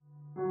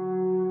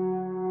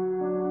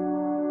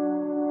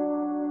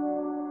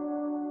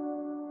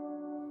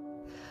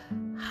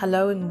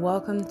Hello and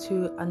welcome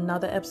to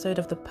another episode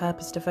of the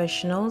Purpose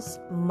Devotionals.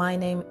 My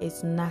name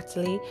is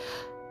Natalie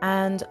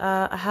and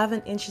I have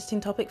an interesting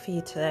topic for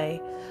you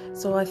today.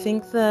 So I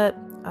think that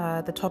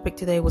the topic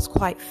today was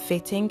quite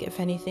fitting,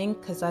 if anything,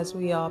 because as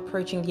we are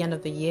approaching the end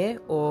of the year,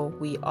 or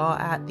we are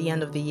at the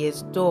end of the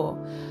year's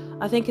door,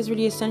 I think it's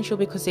really essential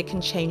because it can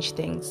change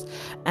things.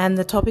 And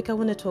the topic I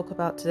want to talk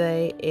about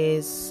today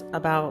is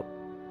about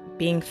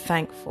being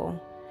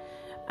thankful.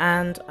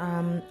 And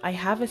I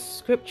have a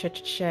scripture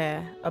to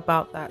share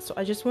about that. So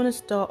I just want to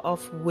start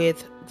off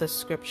with the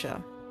scripture.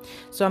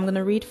 So I'm going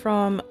to read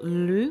from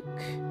Luke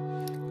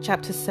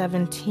chapter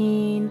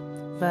 17,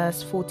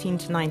 verse 14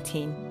 to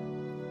 19.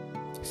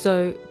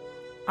 So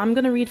I'm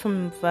going to read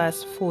from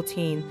verse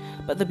 14.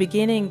 But the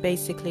beginning,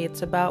 basically,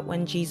 it's about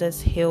when Jesus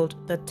healed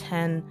the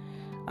 10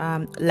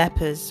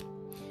 lepers.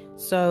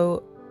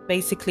 So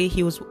basically,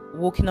 he was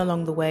walking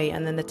along the way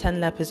and then the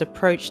 10 lepers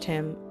approached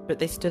him, but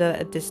they stood at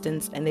a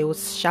distance and they were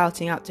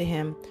shouting out to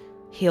him,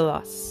 "Heal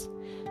us."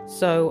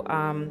 So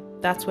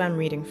that's where I'm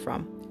reading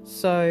from.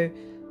 So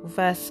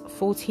verse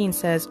 14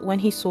 says, "When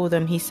he saw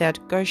them, he said,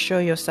 'Go show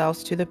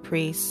yourselves to the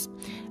priests.'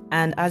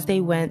 And as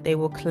they went, they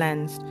were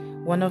cleansed.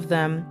 One of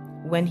them,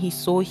 when he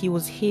saw he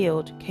was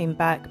healed, came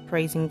back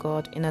praising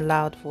God in a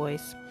loud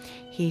voice.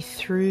 He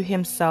threw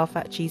himself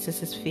at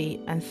Jesus'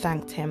 feet and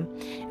thanked him,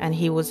 and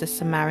he was a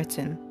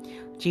Samaritan.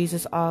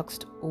 Jesus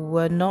asked,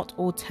 'Were not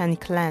all 10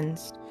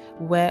 cleansed?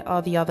 Where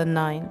are the other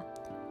 9?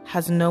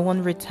 Has no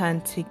one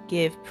returned to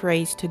give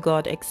praise to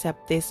God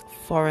except this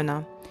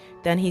foreigner?'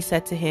 Then he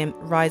said to him,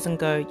 'Rise and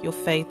go, your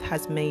faith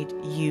has made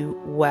you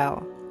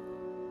well.'"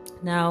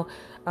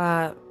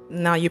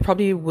 Now you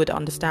probably would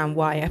understand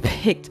why I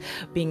picked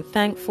being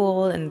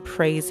thankful and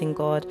praising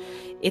God.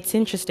 It's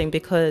interesting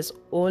because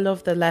all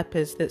of the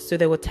lepers, so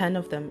there were 10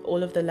 of them,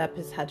 all of the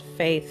lepers had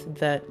faith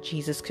that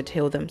Jesus could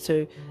heal them.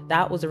 So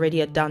that was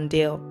already a done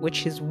deal,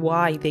 which is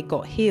why they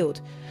got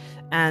healed.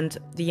 And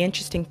the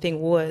interesting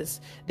thing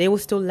was they were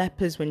still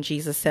lepers when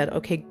Jesus said,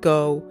 "Okay,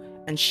 go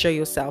and show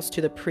yourselves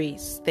to the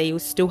priests." They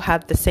still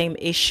had the same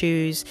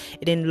issues.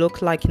 It didn't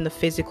look like in the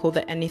physical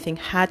that anything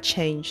had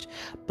changed,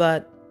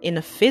 but in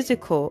a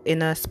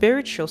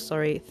spiritual,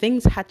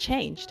 things had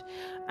changed.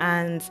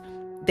 And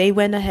they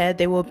went ahead,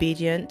 they were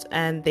obedient,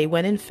 and they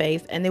went in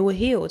faith, and they were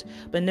healed.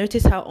 But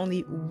notice how only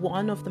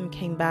one of them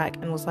came back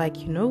and was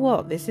like, "You know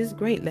what, this is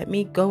great. Let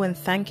me go and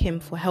thank him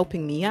for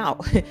helping me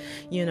out."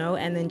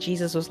 And then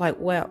Jesus was like,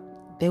 "Well,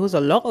 there was a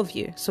lot of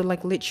you." So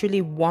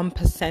literally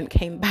 1%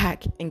 came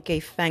back and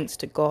gave thanks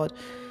to God.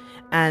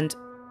 And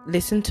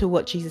listen to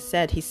what Jesus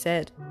said. He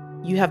said,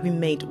 "You have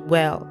been made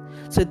well."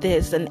 So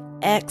there's an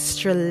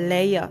extra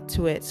layer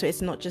to it. So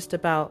it's not just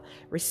about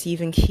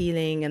receiving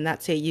healing and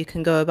that's it, you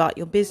can go about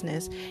your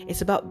business.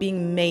 It's about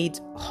being made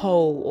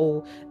whole,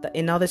 or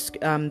in other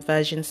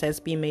version says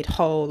being made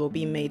whole or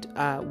being made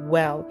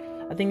well.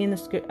 I think in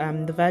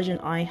the version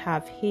I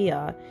have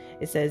here,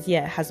 it says,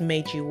 has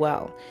made you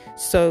well.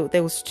 So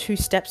there was 2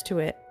 steps to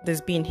it.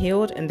 There's being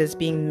healed and there's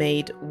being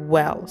made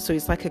well. So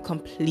it's like a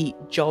complete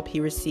job he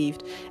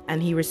received.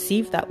 And he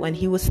received that when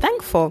he was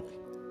thankful.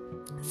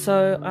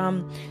 So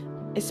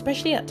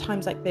especially at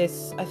times like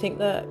this, I think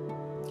that,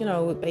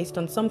 based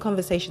on some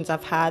conversations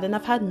I've had, and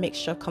I've had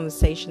mixture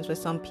conversations with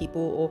some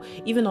people, or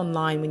even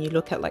online when you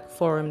look at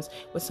forums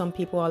where some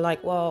people are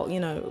like, well,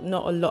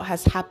 not a lot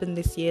has happened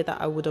this year that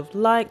I would have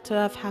liked to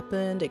have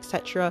happened,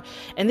 etc.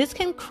 And this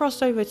can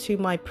cross over to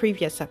my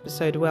previous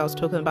episode where I was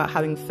talking about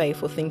having faith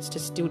for things to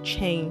still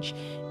change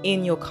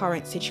in your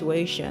current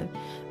situation.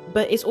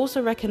 But it's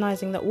also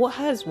recognizing that what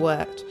has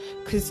worked,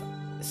 because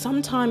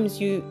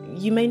sometimes you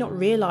may not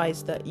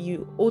realize that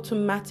you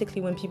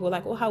automatically, when people are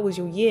like, "Oh, how was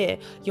your year?"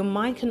 your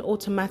mind can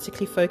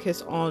automatically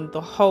focus on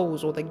the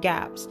holes or the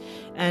gaps.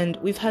 And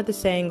we've heard the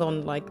saying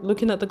on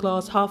looking at the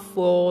glass half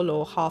full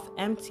or half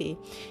empty.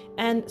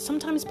 And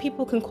sometimes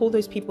people can call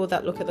those people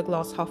that look at the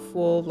glass half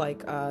full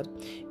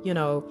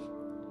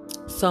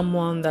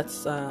someone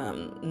that's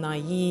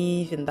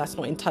naive and that's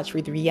not in touch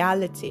with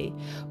reality.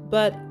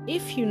 But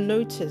if you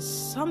notice,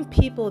 some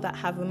people that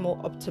have a more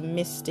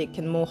optimistic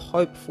and more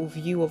hopeful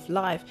view of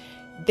life,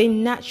 they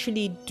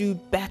naturally do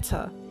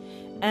better.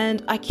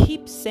 And I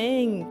keep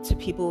saying to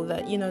people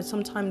that,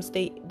 sometimes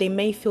they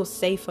may feel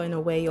safer in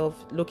a way of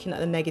looking at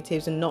the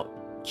negatives and not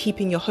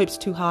keeping your hopes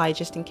too high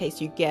just in case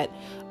you get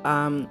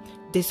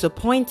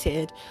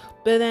disappointed.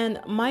 But then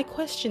my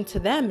question to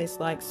them is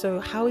so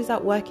how is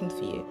that working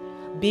for you?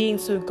 Being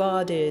so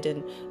guarded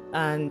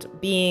and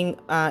being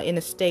in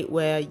a state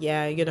where,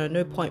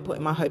 no point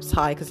putting my hopes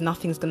high because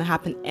nothing's going to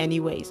happen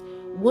anyways.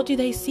 What do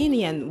they see in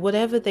the end?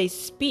 Whatever they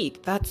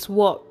speak, that's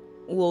what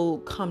will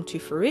come to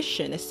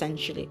fruition,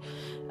 essentially.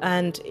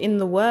 And in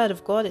the word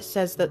of God, it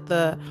says that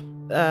the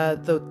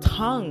the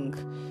tongue.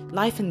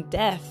 Life and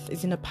death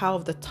is in the power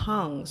of the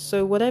tongue.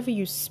 So whatever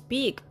you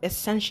speak,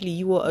 essentially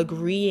you are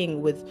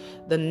agreeing with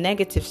the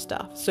negative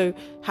stuff. So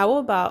how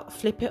about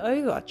flip it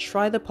over?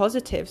 Try the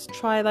positives.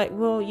 Try like,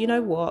 well, you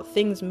know what?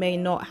 Things may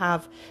not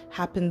have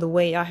happened the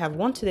way I have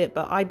wanted it,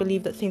 but I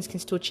believe that things can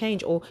still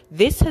change. Or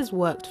this has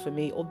worked for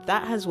me, or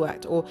that has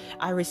worked. Or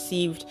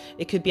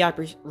it could be I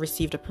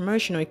received a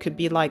promotion, or it could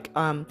be like,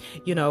 I'm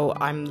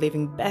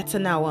living better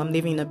now. I'm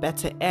living in a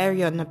better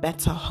area, in a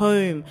better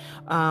home.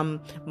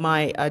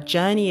 My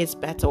journey is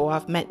better, or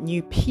I've met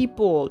new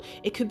people.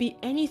 It could be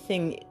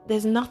anything.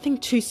 There's nothing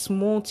too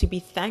small to be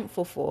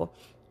thankful for.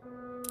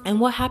 And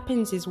what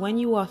happens is when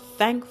you are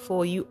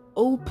thankful, you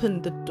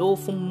open the door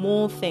for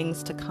more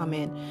things to come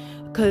in.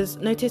 Because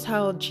notice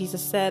how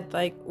Jesus said,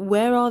 like,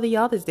 where are the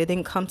others? They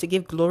didn't come to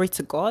give glory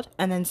to God.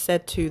 And then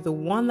said to the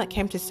one that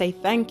came to say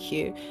thank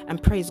you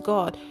and praise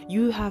God,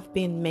 you have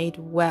been made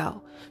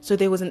well. So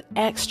there was an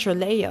extra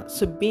layer.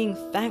 So being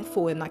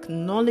thankful and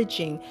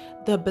acknowledging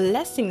the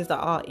blessings that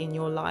are in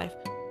your life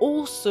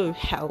also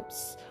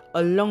helps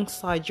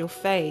alongside your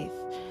faith.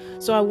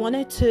 So I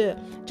wanted to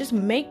just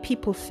make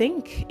people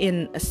think,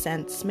 in a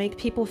sense, make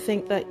people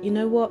think that, you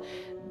know what,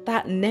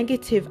 that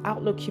negative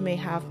outlook you may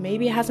have,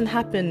 maybe it hasn't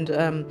happened,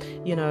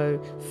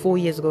 4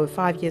 years ago,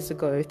 5 years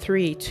ago,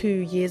 2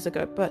 years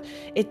ago, but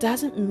it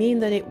doesn't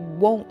mean that it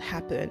won't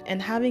happen. And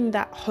having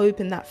that hope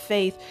and that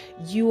faith,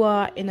 you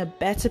are in a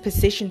better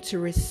position to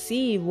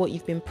receive what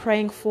you've been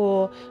praying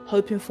for,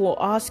 hoping for,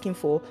 asking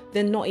for,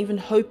 than not even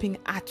hoping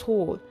at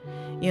all.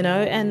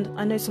 And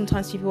I know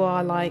sometimes people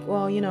are like,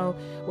 well,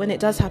 when it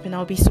does happen,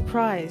 I'll be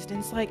surprised. And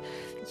it's like,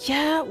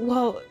 yeah,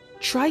 well,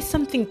 try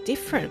something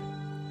different.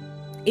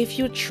 If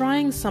you're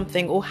trying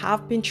something or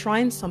have been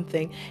trying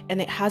something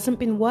and it hasn't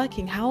been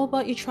working, how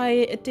about you try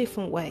it a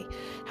different way?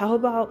 How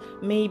about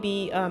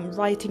maybe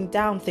writing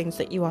down things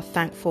that you are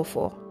thankful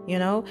for?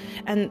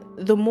 And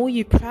the more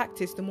you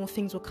practice, the more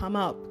things will come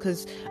up.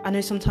 Because I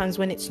know sometimes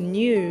when it's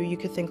new, you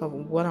could think of,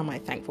 what am I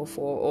thankful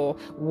for, or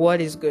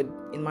what is good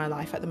in my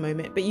life at the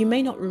moment, but you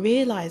may not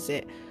realize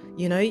it.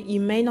 You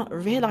may not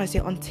realize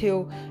it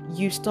until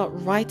you start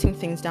writing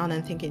things down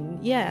and thinking,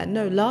 yeah,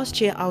 no,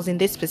 last year I was in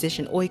this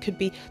position, or it could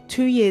be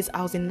 2 years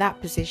I was in that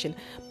position,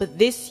 but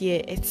this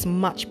year it's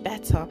much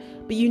better.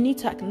 But you need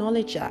to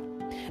acknowledge that,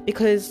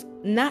 because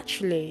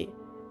naturally,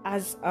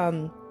 as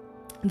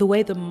the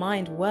way the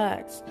mind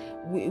works,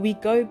 we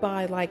go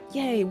by like,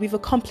 yay, we've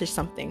accomplished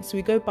something. So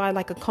we go by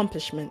like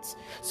accomplishments.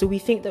 So we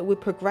think that we're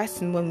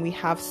progressing when we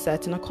have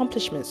certain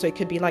accomplishments. So it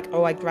could be like,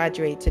 oh, I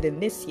graduated in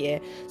this year.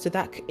 So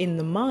that in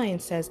the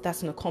mind says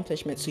that's an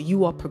accomplishment. So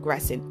you are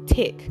progressing,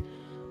 tick.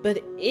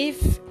 But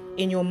if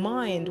in your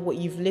mind, what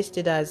you've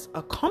listed as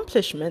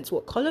accomplishments,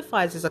 what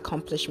qualifies as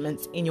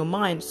accomplishments in your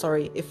mind,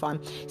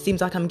 seems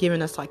like I'm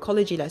giving a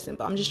psychology lesson,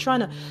 but I'm just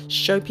trying to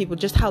show people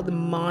just how the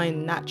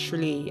mind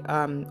naturally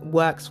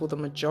works for the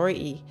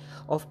majority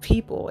of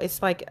people.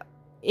 It's like,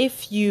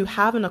 if you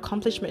have an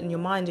accomplishment in your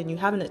mind and you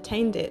haven't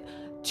attained it,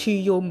 to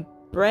your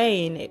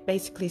brain, it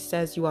basically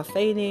says you are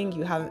failing,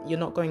 you're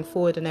not going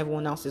forward, and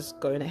everyone else is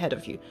going ahead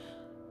of you.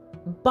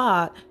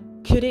 But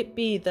could it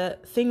be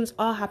that things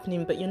are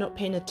happening, but you're not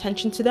paying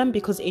attention to them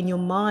because in your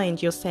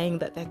mind you're saying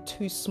that they're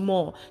too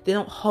small, they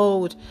don't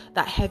hold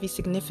that heavy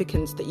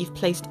significance that you've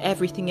placed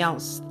everything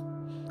else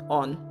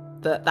on,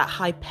 that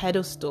high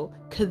pedestal?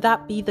 Could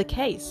that be the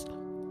case?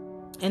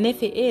 And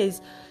if it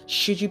is,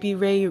 should you be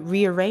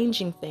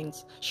rearranging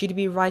things? Should you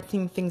be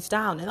writing things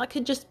down? And that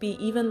could just be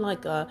even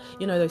like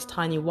those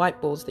tiny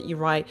whiteboards that you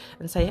write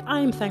and say,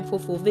 I'm thankful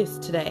for this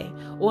today,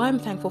 or I'm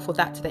thankful for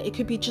that today. It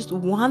could be just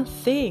one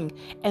thing,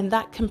 and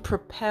that can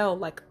propel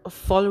like a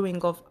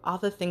following of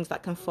other things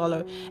that can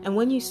follow. And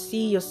when you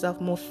see yourself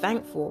more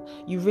thankful,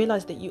 you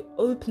realize that you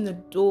open the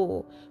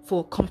door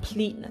for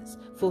completeness,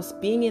 for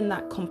being in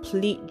that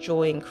complete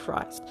joy in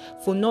Christ,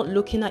 for not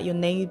looking at your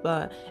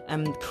neighbor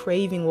and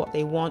craving what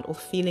they want or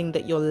feeling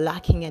that you're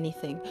lacking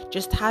anything.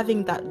 Just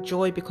having that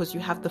joy because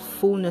you have the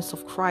fullness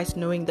of Christ,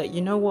 knowing that,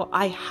 you know what,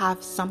 I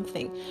have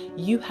something.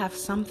 You have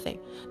something.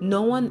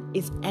 No one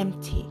is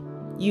empty.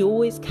 You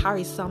always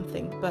carry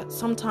something. But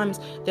sometimes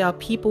there are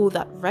people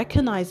that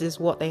recognizes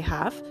what they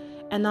have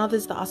and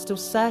others that are still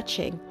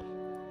searching.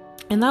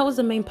 And that was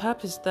the main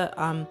purpose that,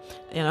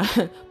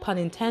 pun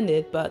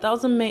intended, but that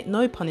was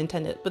no pun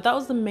intended, but that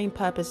was the main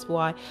purpose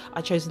why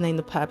I chose to name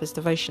the Purpose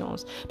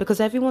Devotionals, because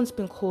everyone's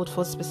been called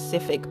for a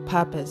specific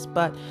purpose,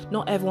 but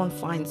not everyone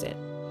finds it.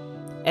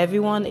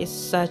 Everyone is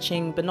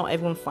searching, but not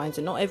everyone finds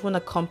it. Not everyone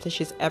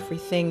accomplishes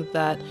everything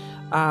that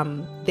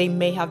they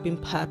may have been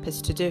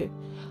purposed to do,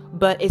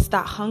 but it's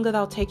that hunger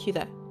that'll take you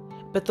there.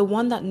 But the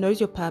one that knows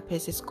your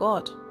purpose is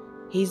God.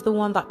 He's the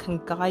one that can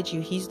guide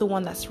you. He's the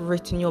one that's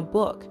written your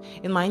book.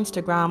 In my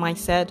Instagram, I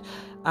said,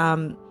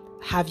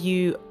 have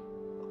you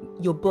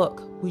your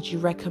book? Would you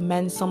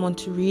recommend someone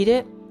to read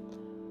it?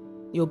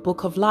 Your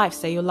book of life.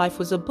 Say your life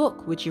was a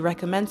book. Would you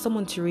recommend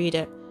someone to read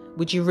it?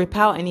 Would you rip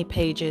out any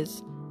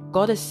pages?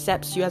 God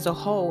accepts you as a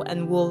whole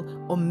and will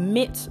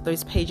omit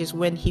those pages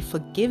when he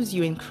forgives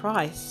you in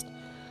Christ.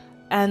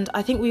 And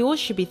I think we all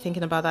should be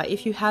thinking about that.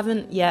 If you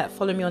haven't yet,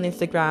 follow me on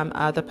Instagram,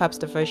 the Purpose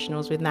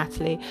Devotionals with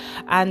Natalie.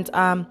 And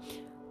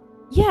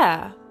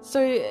yeah,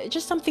 so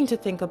just something to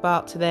think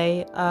about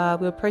today.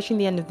 We're approaching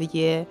the end of the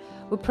year.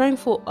 We're praying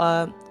for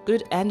a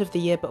good end of the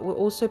year, but we're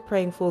also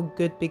praying for a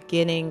good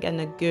beginning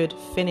and a good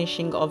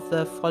finishing of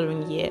the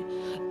following year.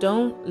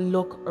 Don't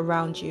look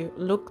around you.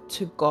 Look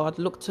to God.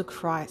 Look to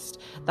Christ.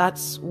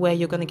 That's where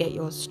you're going to get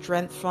your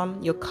strength from,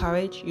 your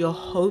courage, your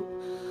hope,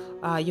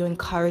 your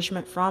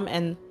encouragement from.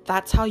 And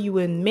that's how you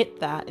admit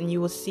that. And you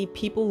will see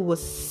people will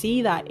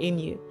see that in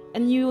you.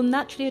 And you will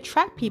naturally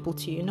attract people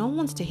to you. No one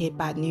wants to hear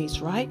bad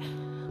news, right?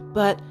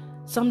 But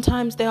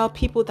sometimes there are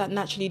people that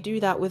naturally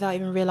do that without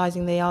even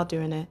realizing they are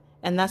doing it.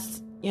 And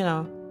that's,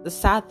 the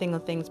sad thing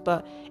of things,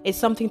 but it's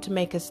something to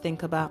make us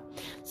think about.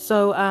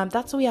 So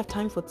that's all we have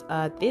time for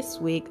this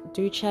week.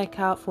 Do check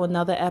out for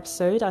another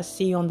episode. I'll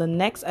see you on the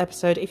next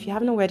episode. If you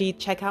haven't already,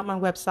 check out my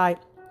website,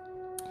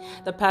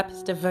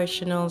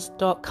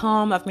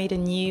 thepurposedevotionals.com. I've made a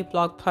new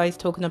blog post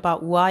talking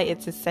about why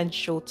it's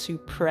essential to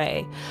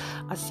pray.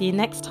 I'll see you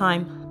next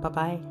time.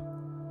 Bye-bye.